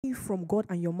from God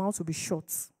and your mouth will be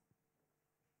shut.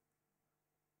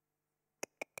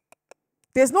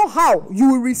 There's no how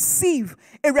you will receive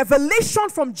a revelation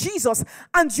from Jesus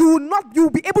and you will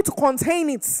be able to contain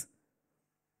it.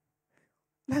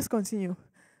 Let's continue.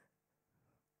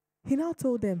 He now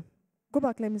told them, go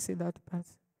back, let me say that part.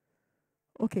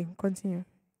 Okay, continue.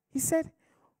 He said,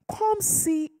 come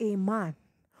see a man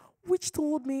which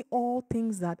told me all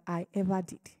things that I ever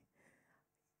did.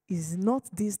 Is not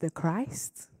this the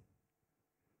Christ?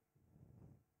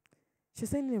 She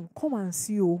said to him, come and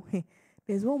see. Oh,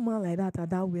 there's one man like that at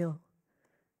that well.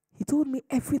 He told me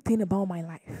everything about my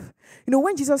life. You know,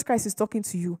 when Jesus Christ is talking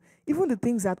to you, even the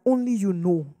things that only you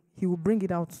know, he will bring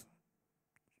it out.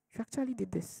 You actually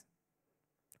did this.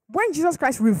 When Jesus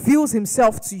Christ reveals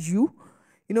himself to you,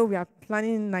 you know, we are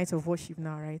planning nights of worship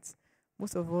now, right?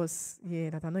 Most of us,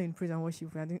 that are not in praise and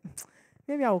worship, we are doing,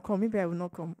 maybe I will come, maybe I will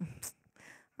not come.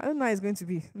 I don't know how it's going to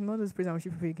be. Not those praise and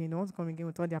worship people again. They want to come again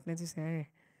with all their plenty saying.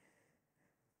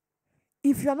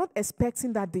 If you are not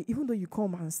expecting that day, even though you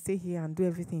come and stay here and do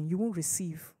everything, you won't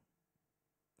receive.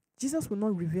 Jesus will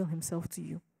not reveal himself to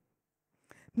you.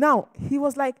 Now, he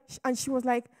was like, and she was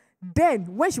like, then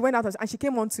when she went out and she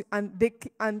came on to,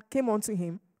 and came on to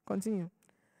him, continue.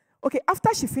 Okay,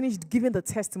 after she finished giving the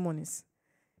testimonies,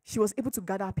 she was able to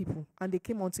gather people and they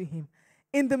came on to him.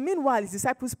 In the meanwhile, his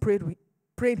disciples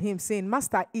prayed him, saying,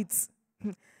 Master, eat.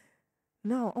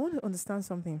 Now, I want to understand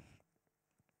something.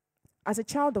 As a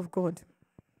child of God,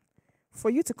 for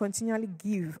you to continually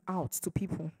give out to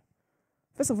people,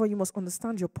 first of all, you must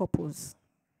understand your purpose.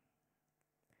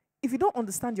 If you don't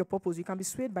understand your purpose, you can be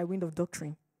swayed by wind of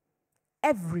doctrine.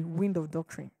 Every wind of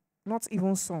doctrine, not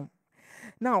even some.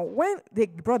 Now, when they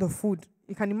brought the food,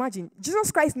 you can imagine,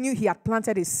 Jesus Christ knew he had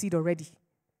planted a seed already.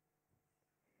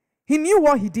 He knew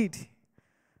what he did.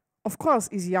 Of course,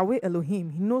 is Yahweh Elohim.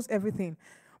 He knows everything.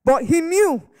 But he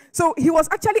knew. So he was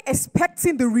actually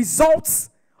expecting the results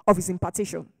of his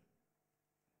impartation.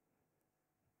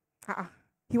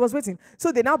 He was waiting.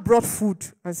 So they now brought food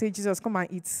and said, Jesus, come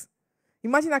and eat.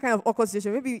 Imagine that kind of awkward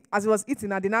situation. Maybe as he was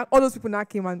eating, all those people now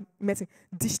came and met him.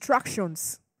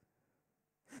 Distractions.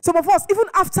 Some of us, even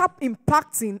after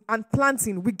impacting and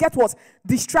planting, we get what?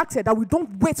 Distracted, that we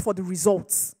don't wait for the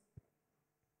results.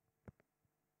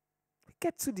 We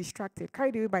get too distracted,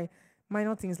 carried away by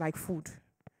minor things like food,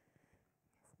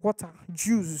 water,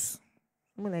 juice.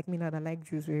 Someone like me now that like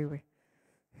juice very well.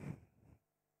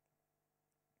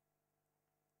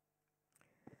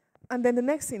 And then the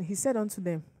next thing, he said unto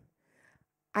them,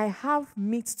 I have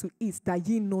meat to eat that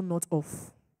ye know not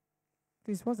of.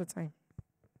 Please, what's the time?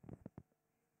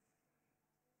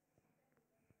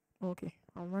 Okay,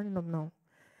 I'm running up now.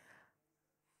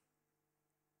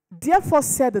 Therefore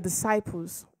said the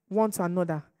disciples one to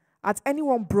another, At any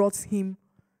man brought him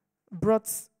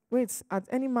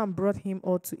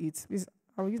aught to eat. Please,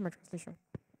 I will use my translation.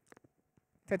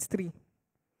 33.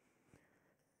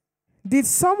 Did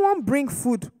someone bring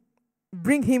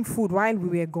him food while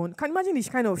we were gone? Can you imagine this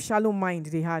kind of shallow mind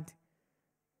they had?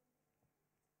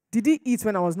 Did he eat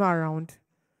when I was not around?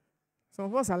 Some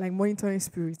of us are like monitoring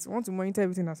spirits. We want to monitor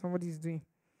everything that somebody is doing.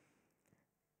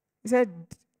 He said,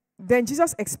 then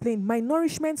Jesus explained, my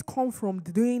nourishment comes from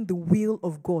doing the will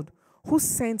of God, who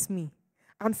sent me,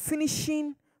 and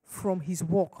finishing from his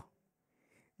work.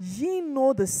 Ye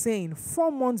know the saying, 4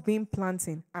 months being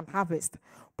planting and harvest.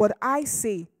 But I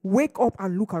say, wake up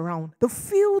and look around. The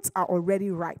fields are already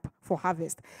ripe for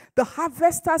harvest. The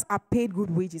harvesters are paid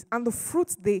good wages, and the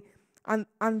fruits they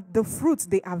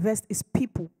harvest is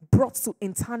people brought to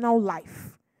eternal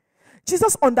life.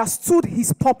 Jesus understood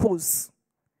his purpose.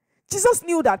 Jesus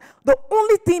knew that the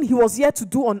only thing he was here to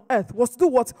do on earth was to do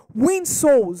what? Win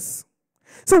souls.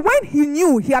 So when he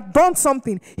knew he had done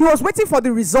something, he was waiting for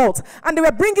the result, and they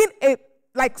were bringing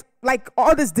like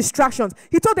all these distractions.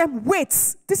 He told them, wait,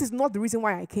 this is not the reason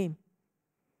why I came.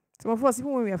 Some of us,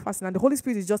 even when we are fasting, and the Holy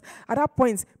Spirit is just, at that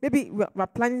point, maybe we're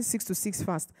planning 6 to 6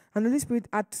 fast, and the Holy Spirit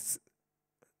at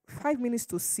 5 minutes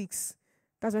to 6,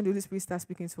 that's when the Holy Spirit starts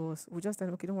speaking to us. We just say,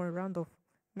 okay, don't worry, round off.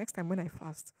 Next time when I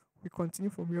fast, we continue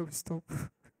from where we stop.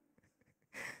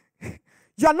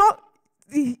 You're not,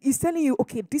 he's telling you,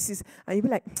 okay, this is, and you'll be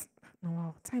like, no,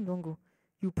 wow, time don't go.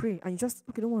 You pray, and you just,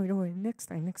 okay, don't worry, next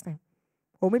time.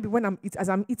 Or maybe when as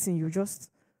I'm eating, you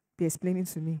just be explaining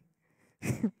to me.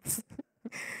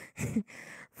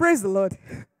 Praise the Lord.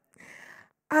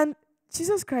 And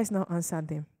Jesus Christ now answered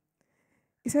them.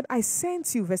 He said, I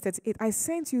sent you, verse 38, I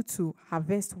sent you to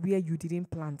harvest where you didn't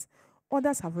plant.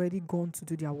 Others have already gone to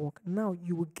do their work. Now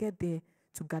you will get there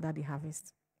to gather the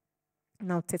harvest.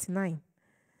 Now 39.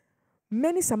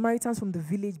 Many Samaritans from the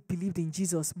village believed in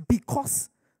Jesus because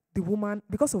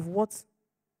of what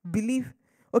believe.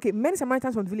 Okay, many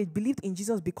Samaritans from the village believed in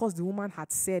Jesus because the woman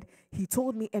had said, "He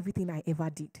told me everything I ever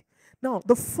did." Now,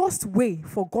 the first way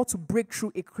for God to break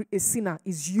through a sinner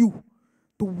is you,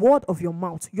 the word of your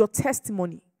mouth, your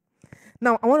testimony.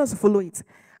 Now, I want us to follow it.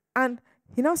 And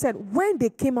he now said, when they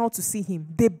came out to see him,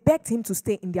 they begged him to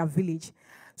stay in their village.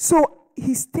 So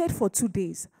he stayed for 2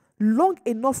 days, long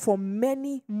enough for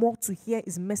many more to hear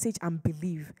his message and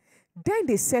believe. Then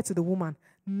they said to the woman,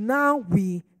 "Now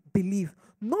we believe,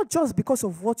 not just because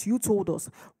of what you told us,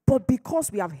 but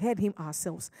because we have heard him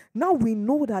ourselves. Now we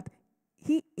know that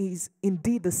he is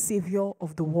indeed the Savior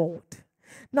of the world."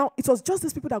 Now, it was just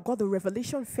these people that got the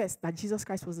revelation first that Jesus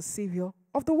Christ was the Savior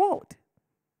of the world.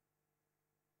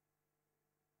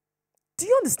 Do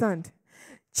you understand?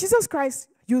 Jesus Christ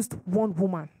used one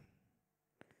woman.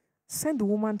 Sent the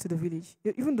woman to the village.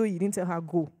 Even though he didn't tell her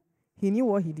go, he knew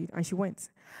what he did, and she went.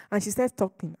 And she started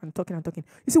talking and talking and talking.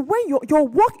 You see, when your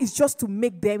work is just to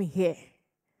make them hear,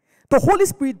 the Holy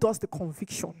Spirit does the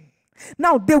conviction.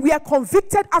 Now, they were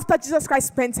convicted after Jesus Christ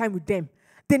spent time with them.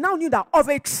 They now knew that of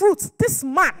a truth, this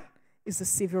man is the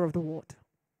Savior of the world.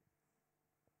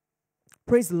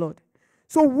 Praise the Lord.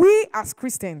 So we as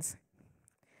Christians,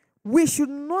 we should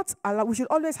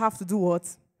always have to do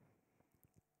what?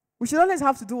 We should always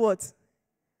have to do what?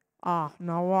 Now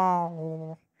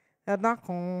wow. We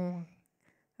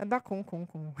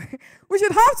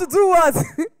should have to do what?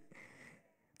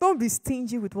 Don't be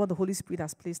stingy with what the Holy Spirit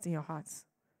has placed in your hearts.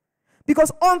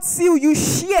 Because until you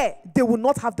share, they will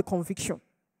not have the conviction.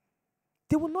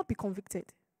 They will not be convicted.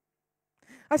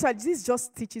 Actually, this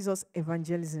just teaches us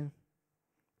evangelism.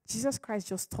 Jesus Christ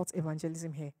just taught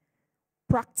evangelism here.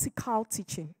 Practical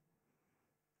teaching.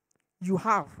 You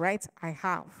have, right? I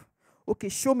have. Okay,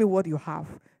 show me what you have.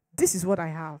 This is what I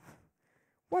have.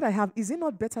 What I have, is it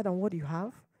not better than what you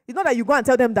have? It's not that you go and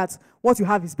tell them that what you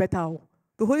have is better.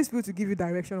 The Holy Spirit will give you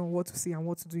direction on what to say and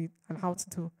what to do and how to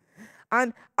do.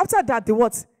 And after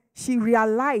that, she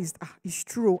realized, it's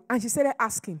true. And she started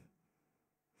asking.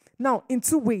 Now, in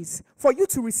 2 ways. For you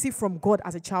to receive from God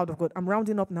as a child of God, I'm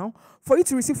rounding up now. For you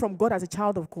to receive from God as a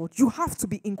child of God, you have to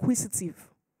be inquisitive.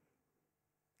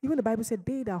 Even the Bible said,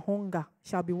 they that hunger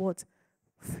shall be what?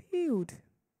 Filled.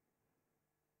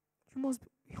 You must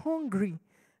be hungry.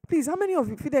 Please, how many of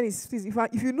you, please,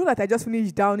 if you know that I just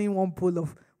finished downing one bowl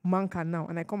of manka now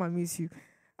and I come and miss you,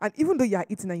 and even though you are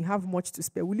eating and you have much to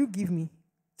spare, will you give me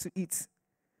to eat?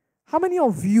 How many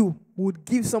of you would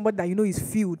give somebody that you know is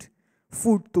filled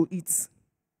food to eat?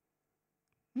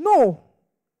 No.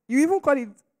 You even call it,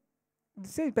 the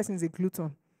same person is a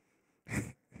glutton.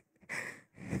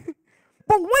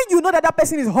 But when you know that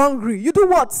person is hungry, you do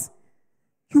what?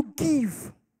 You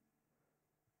give.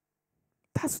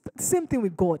 That's the same thing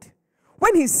with God.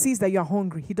 When he sees that you are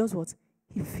hungry, he does what?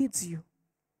 He feeds you.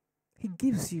 He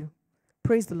gives you.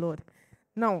 Praise the Lord.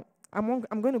 Now,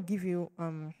 I'm going to give you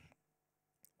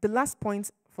the last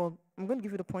point I'm going to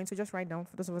give you the point, so just write down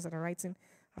for those of us that are writing.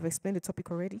 I've explained the topic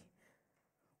already.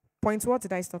 Point what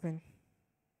did I stop in?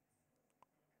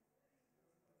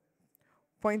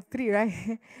 Point 3,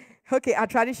 right? Okay, our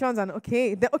traditions and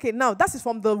okay, now that is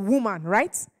from the woman,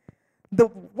 right?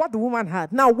 What the woman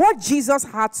had. Now, what Jesus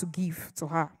had to give to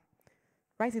her.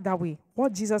 Write it that way.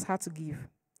 What Jesus had to give.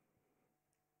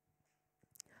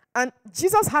 And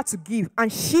Jesus had to give,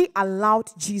 and she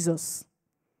allowed Jesus.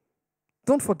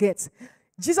 Don't forget,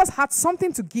 Jesus had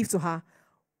something to give to her,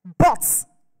 but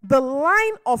the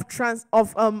line of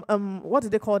what do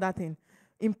they call that thing?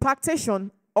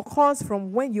 Impartation occurs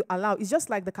from when you allow. It's just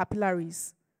like the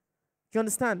capillaries. You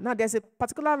understand? Now, there's a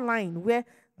particular line where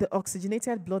the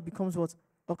oxygenated blood becomes what?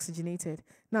 Oxygenated.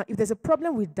 Now, if there's a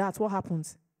problem with that, what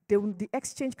happens? The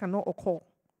exchange cannot occur.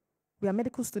 We are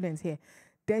medical students here.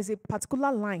 There's a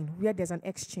particular line where there's an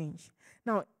exchange.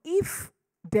 Now, if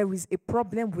there is a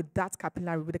problem with that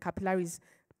capillary, with the capillaries,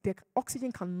 the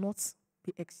oxygen cannot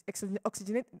be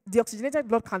oxygenated. The oxygenated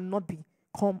blood cannot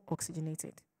become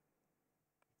oxygenated.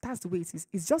 That's the way it is.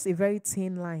 It's just a very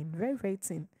thin line, very, very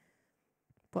thin.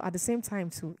 But at the same time,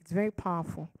 too, it's very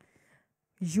powerful.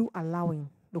 You allowing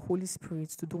the Holy Spirit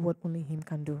to do what only Him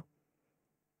can do.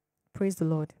 Praise the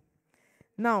Lord.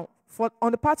 Now,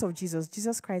 on the part of Jesus,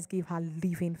 Jesus Christ gave her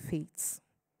living faith.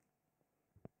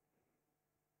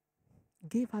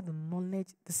 Gave her the knowledge,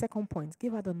 the second point,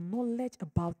 gave her the knowledge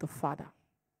about the Father.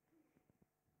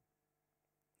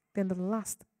 Then the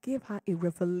last, gave her a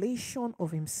revelation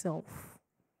of Himself.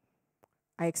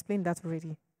 I explained that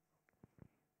already.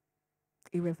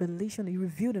 A revelation, He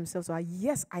revealed Himself to her.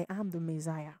 Yes, I am the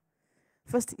Messiah.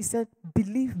 First, He said,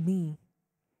 believe me.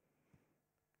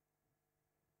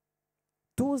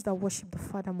 Those that worship the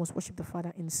Father must worship the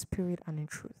Father in spirit and in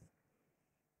truth.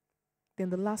 Then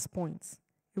the last point,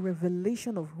 a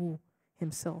revelation of who?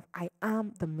 Himself. I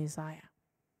am the Messiah.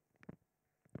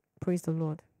 Praise the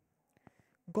Lord.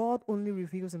 God only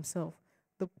reveals himself.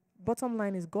 The bottom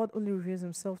line is God only reveals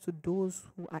himself to those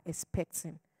who are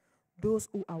expecting, those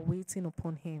who are waiting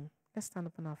upon him. Let's stand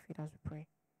up on our feet as we pray.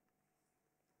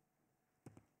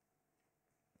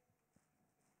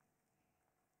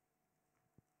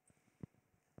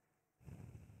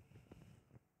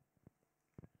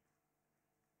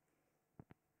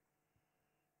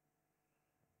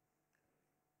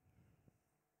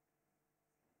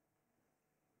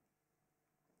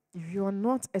 If you are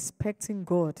not expecting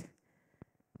God,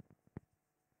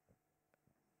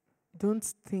 don't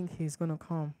think he's going to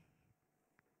come.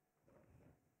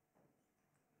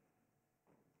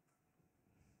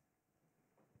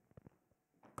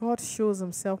 God shows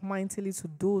himself mightily to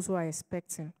those who are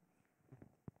expecting.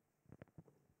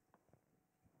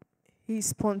 He's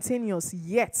spontaneous,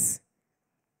 yet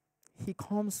he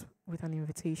comes with an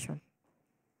invitation.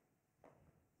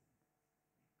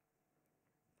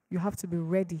 You have to be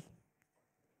ready.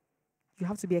 You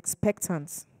have to be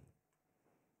expectant.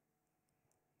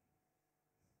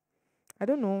 I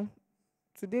don't know.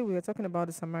 Today we are talking about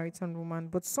the Samaritan woman,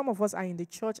 but some of us are in the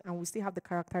church and we still have the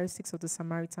characteristics of the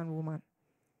Samaritan woman.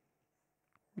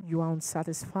 You are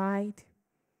unsatisfied.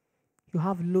 You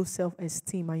have low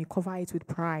self-esteem and you cover it with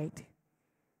pride.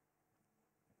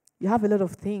 You have a lot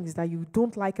of things that you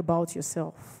don't like about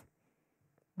yourself,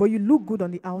 but you look good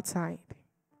on the outside.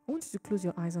 I want you to close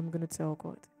your eyes. I'm going to tell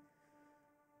God.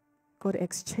 God,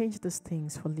 exchange these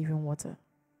things for living water.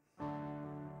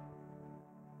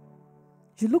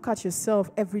 You look at yourself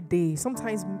every day.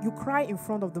 Sometimes you cry in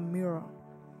front of the mirror.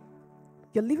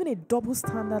 You're living a double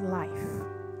standard life.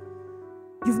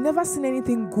 You've never seen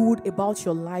anything good about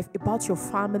your life, about your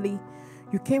family.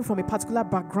 You came from a particular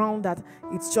background that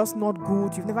it's just not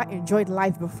good. You've never enjoyed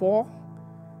life before.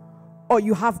 Or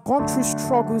you have gone through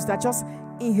struggles that just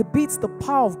inhibits the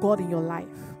power of God in your life.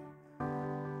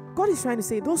 God is trying to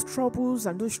say those troubles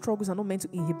and those struggles are not meant to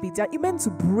inhibit. They are meant to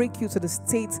break you to the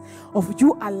state of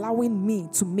you allowing me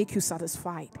to make you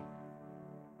satisfied.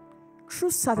 True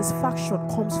satisfaction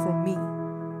comes from me.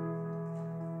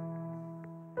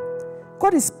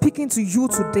 God is speaking to you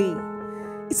today.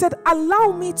 He said,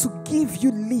 allow me to give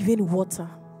you living water.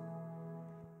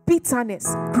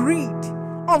 Bitterness, greed,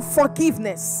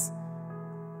 unforgiveness.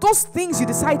 Those things you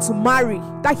decide to marry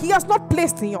that he has not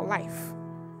placed in your life.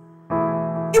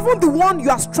 Even the one you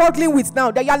are struggling with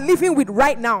now, that you are living with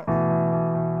right now.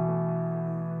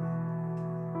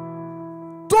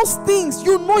 Those things,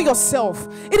 you know yourself.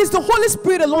 It is the Holy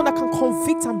Spirit alone that can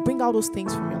convict and bring out those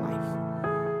things from your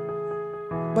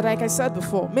life. But like I said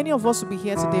before, many of us will be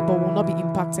here today but will not be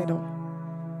impacted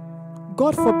on.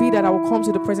 God forbid that I will come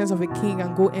to the presence of a king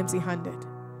and go empty-handed.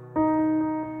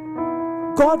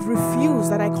 God refused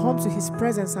that I come to his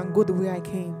presence and go the way I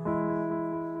came.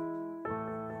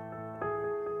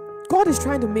 God is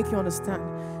trying to make you understand.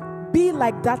 Be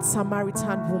like that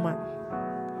Samaritan woman.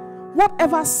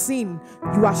 Whatever sin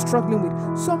you are struggling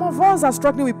with. Some of us are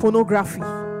struggling with pornography.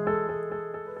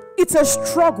 It's a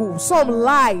struggle. Some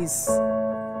lies.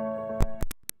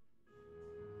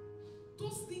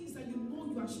 Those things that you know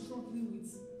you are struggling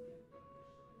with.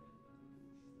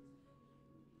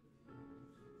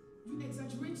 You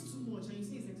exaggerate too much and you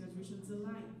say it's exaggeration. It's a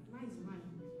lie. Lie is lie.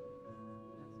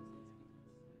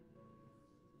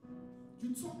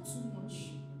 You talk too much.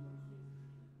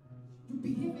 You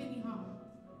behave anyhow.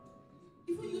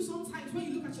 Even you sometimes when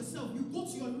you look at yourself, you go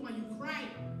to your room and you cry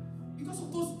because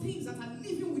of those things that are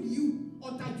living with you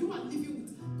or that you are living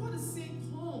with. God is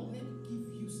saying, come, let me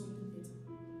give you something better.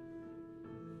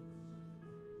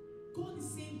 God is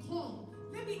saying, come,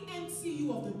 let me empty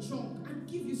you of the junk and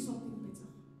give you something better.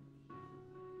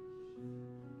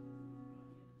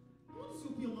 I want you to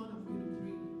open your mouth. I'm going to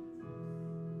pray.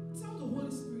 Tell the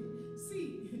Holy Spirit.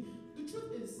 See, the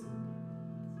truth is,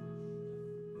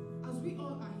 as we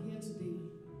all are here today,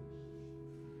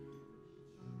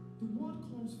 the word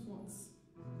comes forth.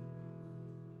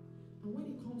 And when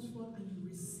it comes forth and you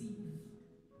receive,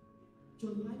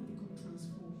 your life becomes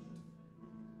transformed.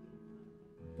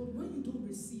 But when you don't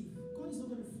receive, God is not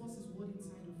going to force his word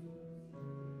inside of you.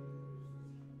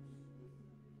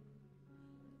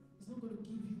 He's not going to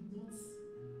give you what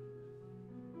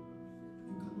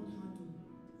you cannot handle,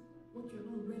 what you're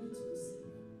not ready to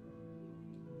receive.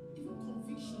 Even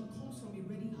conviction comes from a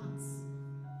ready heart.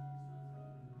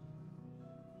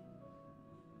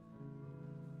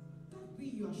 That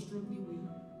thing you are struggling with.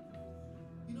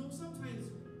 You know, sometimes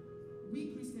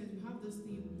we Christians, we have this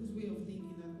way of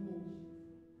thinking that, oh,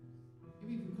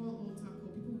 maybe if you call altar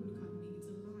call, people will look at me. It's a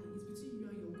lie. It's between you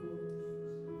and your God.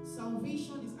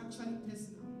 salvation is actually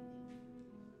personal.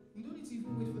 You don't need to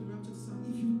even wait for the rapture to sound.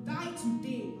 If you die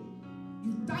today,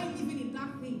 you die living in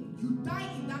that thing. You die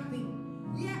in that thing.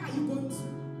 Where are you going to?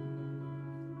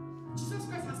 Jesus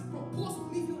Christ has proposed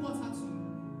living water to you.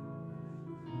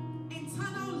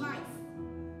 Eternal life.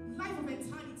 Life of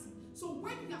eternity. So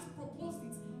when he has proposed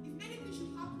it, if anything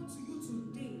should happen to you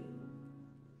today,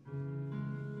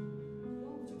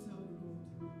 what would you tell the Lord?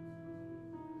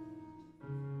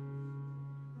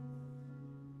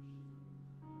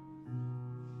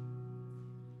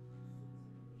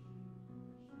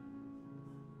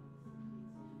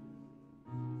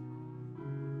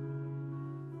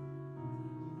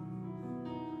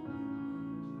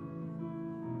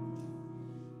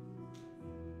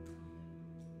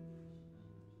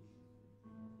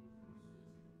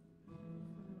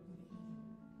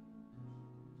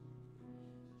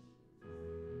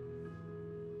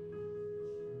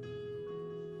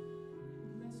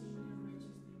 Bless your holy and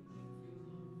righteous name. Thank you for your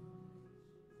love.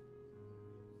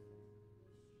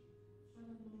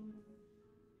 Father Lord,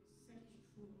 search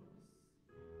through us.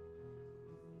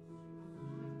 Our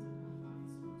minds and our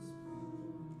hearts, Holy Spirit,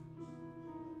 Lord.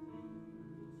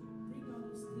 Bring out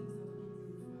those things that do not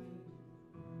glorify you.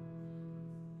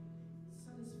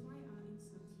 Satisfy our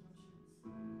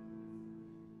insatisfactions.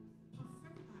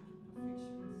 Perfect our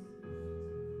imperfections.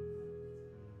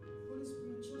 Holy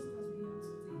Spirit, just as we are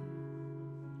today,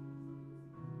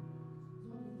 Lord,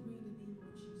 we pray in the name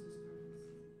of Jesus Christ.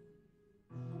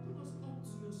 Open us up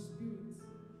to your spirit.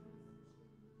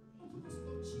 Open us,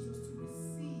 Lord Jesus, to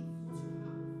receive what you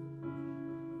have.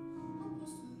 Help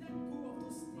us to let go of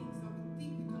those things that we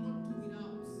think we cannot do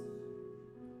without.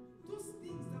 Those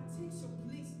things that takes your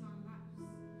place in our lives.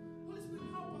 Holy Spirit,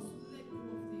 help us to let go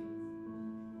of them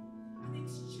and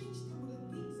exchange them with the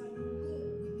things that you know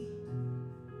we need.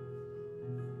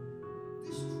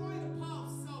 Destroy the power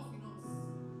of self in us.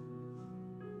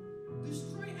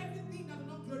 Destroy everything that will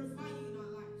not glorify you in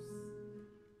our lives.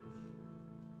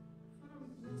 Father,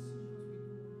 we bless you because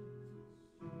we know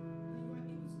that you are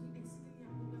able to do exceedingly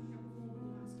abundantly above all we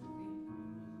can ask or think,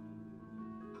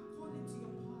 according to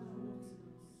your power that works in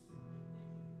us.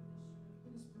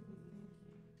 Holy Spirit, we thank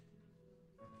you.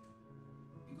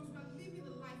 Because we are living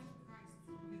the life of Christ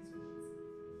henceforth.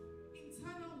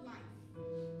 Eternal life.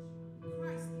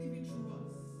 Christ living through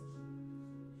us.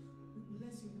 We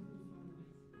bless you, Heavenly Father.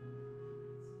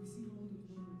 Receive all the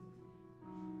glory.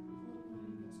 All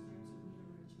honor be ascribed to your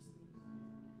holy and righteous name.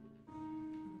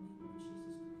 In the name of Jesus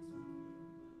Christ, we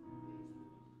pray.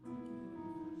 Thank you,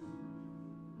 Heavenly Father.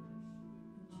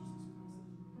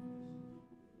 In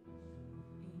Jesus Christ's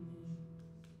name we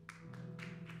pray. Amen.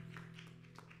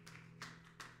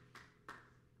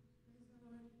 Praise the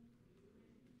Lord.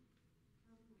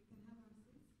 We can have our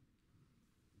seats.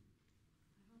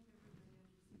 I hope everybody has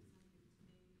received something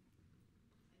today. I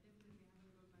definitely haven't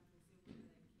gone back the same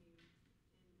way that I came. And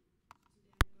today I got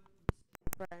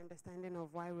for our understanding of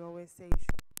why we always say you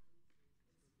should come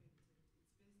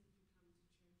expected. It's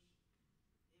best if you come to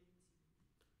church empty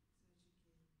so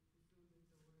that you can be filled with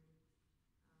the word.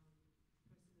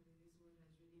 Personally, this word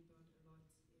has really done a lot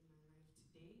in my life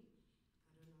today.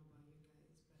 I don't know about you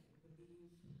guys, but I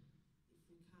believe if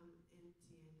we come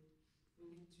empty and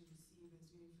willing to receive as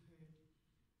we've heard,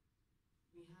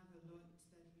 we have a lot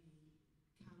that we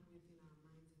come with in our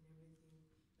minds and everything.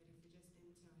 But if we just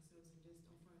empty ourselves and just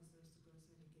offer ourselves to God so that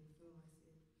He can fill us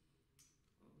in,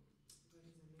 oh, God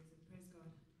is amazing. Praise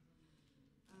God.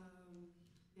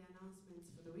 The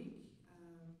announcements for the week.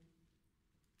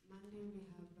 Monday we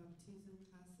have baptism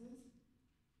classes.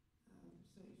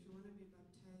 So if you want to be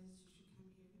baptized, you should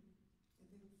come here. I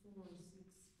think 4 or 6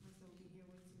 pastor will be here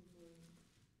waiting for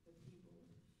the people.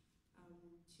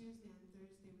 Tuesday and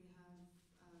Thursday we have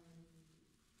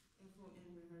FON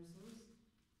rehearsals,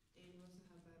 and we also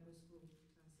have Bible school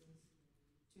classes,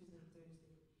 Tuesday and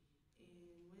Thursday. And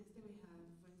Wednesday we have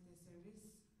Wednesday service.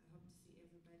 I hope to see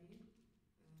everybody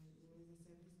in Wednesday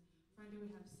service. Friday we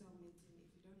have cell meeting.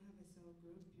 If you don't have a cell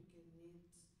group, you can meet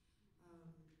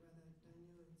Brother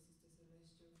Daniel and Sister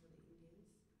Celestial for the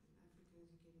Indians. And Africans,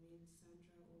 you can meet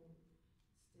Sandra or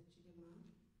Sister Chidema.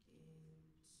 And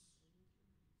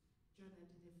John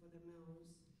did it for the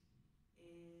males.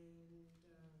 And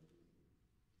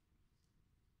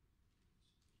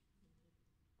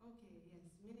okay, yes,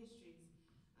 ministries.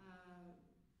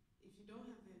 If you don't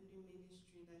have a new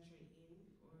ministry that you're in,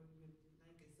 or you'd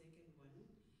like a second one,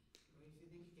 or if you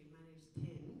think you can manage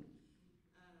 10,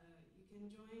 you can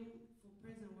join for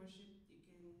praise and worship. You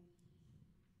can meet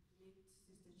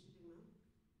Sister Chidima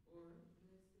or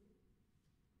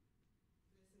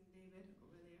Blessing David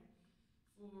over there.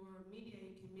 For media,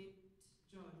 you can meet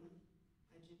John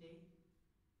Ajide. today?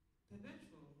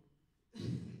 Perpetual.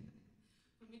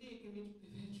 For media, you can meet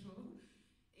Perpetual.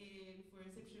 And for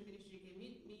reception ministry, you can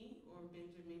meet me or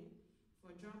Benjamin.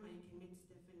 For drama, you can meet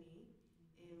Stephanie.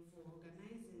 And for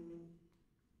organizing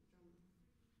drama,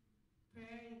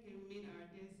 prayer, you can meet our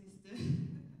dear sister,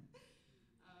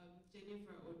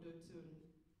 Jennifer Odotun.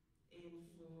 And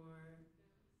for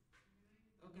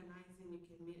organizing, you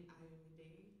can meet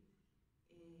Ayomide.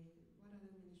 And what other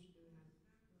ministry do we have?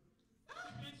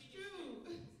 Ah, it's true.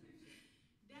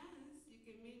 Dance, you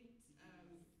can meet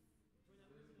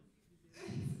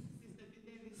Sister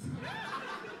Fidelis.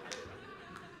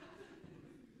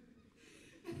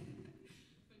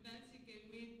 For dance, you can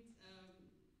meet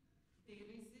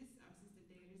Deiresis, our sister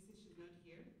Deiresis. She's not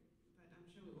here, but I'm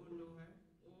sure we all know her.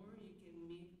 Or you can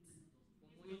meet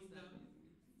Wisdom,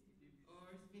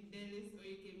 or Fidelis, or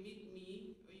you can meet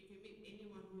me, or you can meet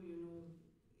anyone who you know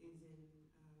is in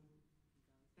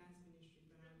dance ministry.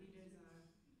 But our leaders are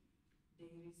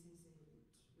Deiresis and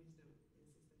Wisdom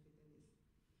and Sister Fidelis.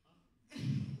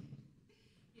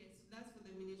 Yes, that's for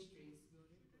the ministries.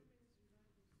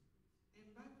 And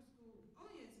Bible school.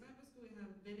 Oh yes, Bible school we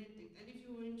have Benedict. And if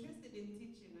you were interested in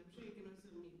teaching, I'm sure you can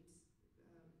also meet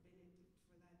Benedict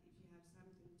for that if you have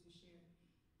something to share.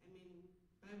 I mean,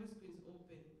 Bible school is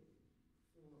open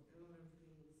for a lot of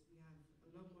things. We have a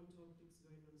lot more topics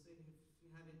going on. So if you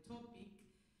have a topic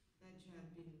that you have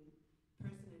been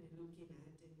personally looking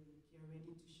at and you're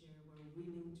ready to share, we're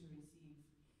willing to receive.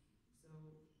 So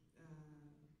in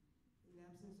the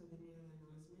absence of any other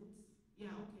announcements,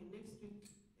 yeah, okay, next week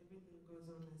everything goes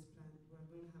on as planned. We're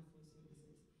going to have 4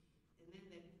 services. And then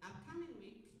the upcoming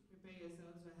week, prepare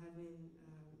yourselves, we're having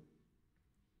prayers.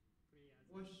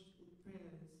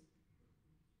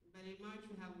 But in March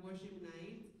we have worship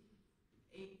night,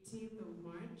 18th of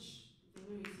March.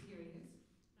 Venue is here, yes?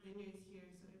 Venue is here,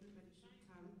 so everybody should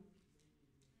come.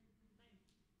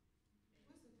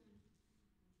 What's the time?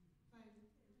 5?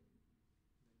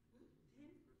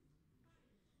 Huh?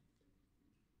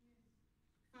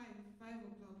 10?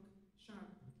 5 o'clock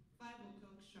sharp. 5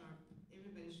 o'clock sharp.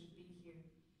 Everybody should be here.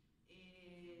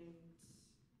 And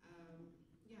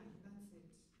yeah, that's it.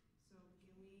 So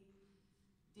can we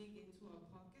dig into our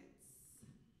pockets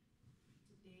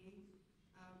today?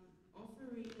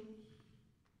 Offering,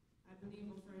 I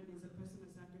believe offering is a personal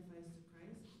sacrifice to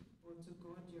Christ or to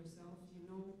God yourself. You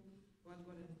know what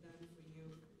God has done for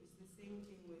you. It's the same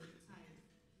thing with tithe.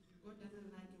 God doesn't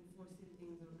like enforcing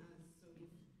things on us. So if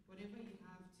whatever you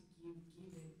have to give,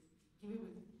 give it. Give it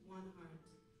with one heart.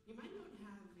 You might not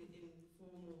have it in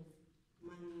form of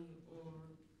money,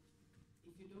 or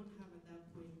if you don't have at that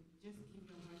point, just give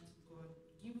your heart to God.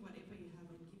 Give whatever you have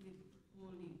and give it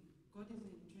wholly. God is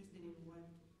interested in what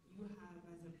you have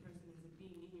as a person, as a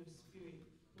being in your spirit,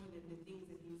 more than the things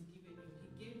that He's given you.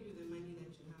 He gave you the money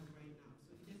that you have right now,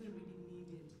 so He doesn't really need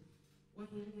it. What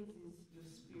He needs is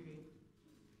your spirit.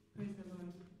 Praise the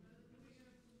Lord.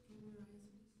 Can we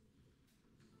rise, please?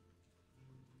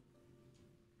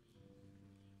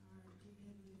 Our dear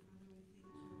Heavenly Father, we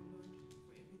thank you, Lord,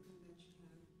 for everything that you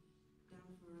have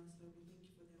done for us, Lord. We thank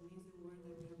you for the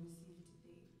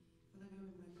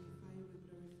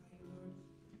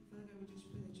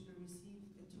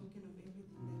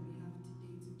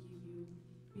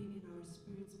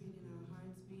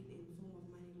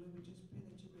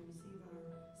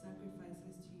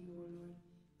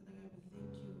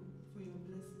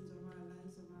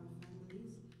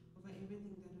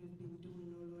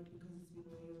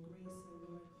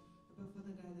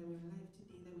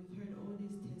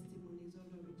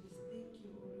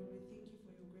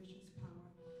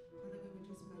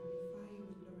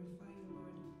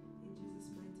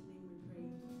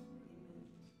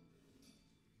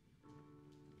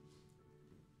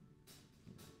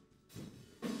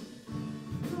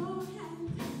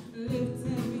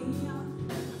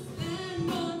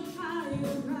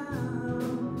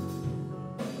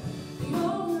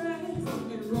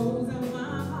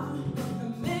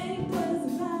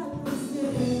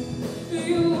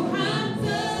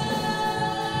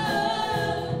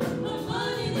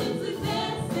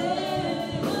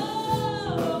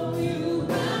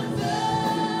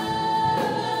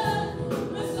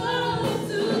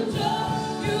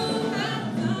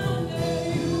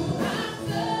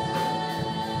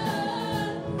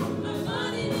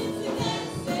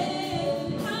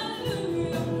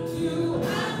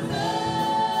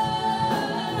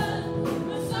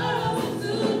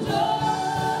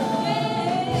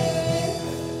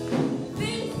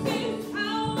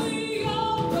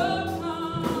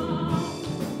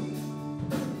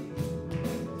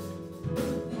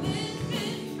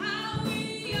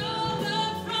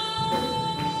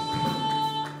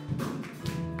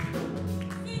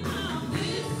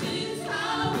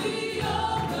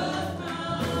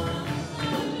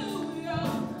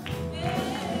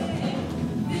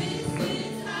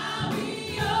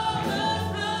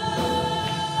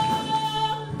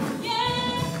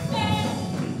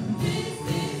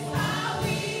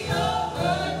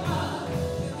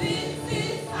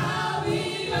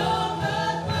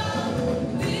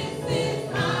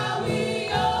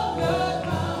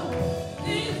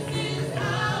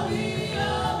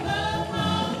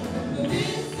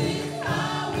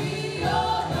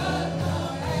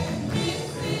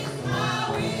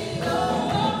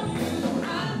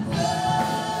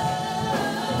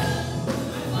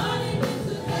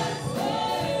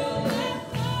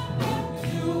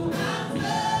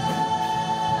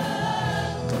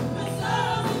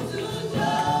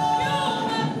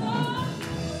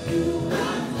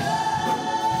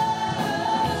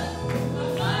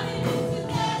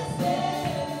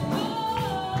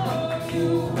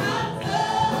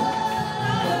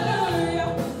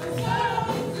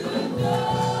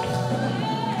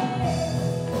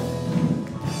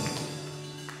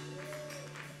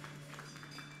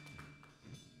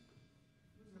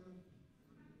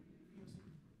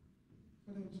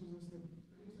Father, in Jesus' name,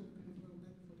 I just thank you for thank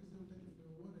you for this day, thank you for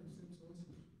your word that you sent to us.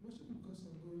 Worship you because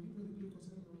of God. Give you the glory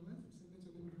concerning our life. We say, let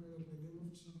your name be prayer in the name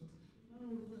of Jesus.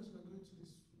 Now we pray as we are going to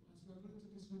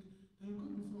this, week, that you go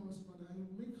before us, Father, and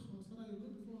you make us, Father, you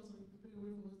go before us and you prepare a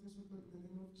way for us this week, Lord, in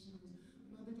the name of Jesus.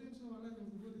 And I declare to our life as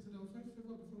we go this, that I will find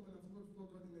favor before man and favor before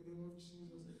God in the name of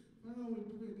Jesus. Father, we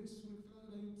pray this week,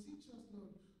 Father, that you teach us,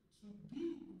 Lord, to be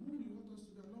who you want us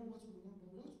to be, and not what we want,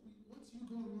 but what you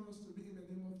God want us to be in the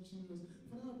name of Jesus.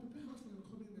 Father, prepare us for your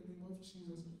coming in the name of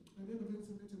Jesus. And then of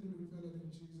everything, let your name be revealed in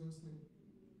Jesus' name.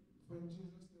 For in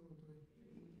Jesus' name.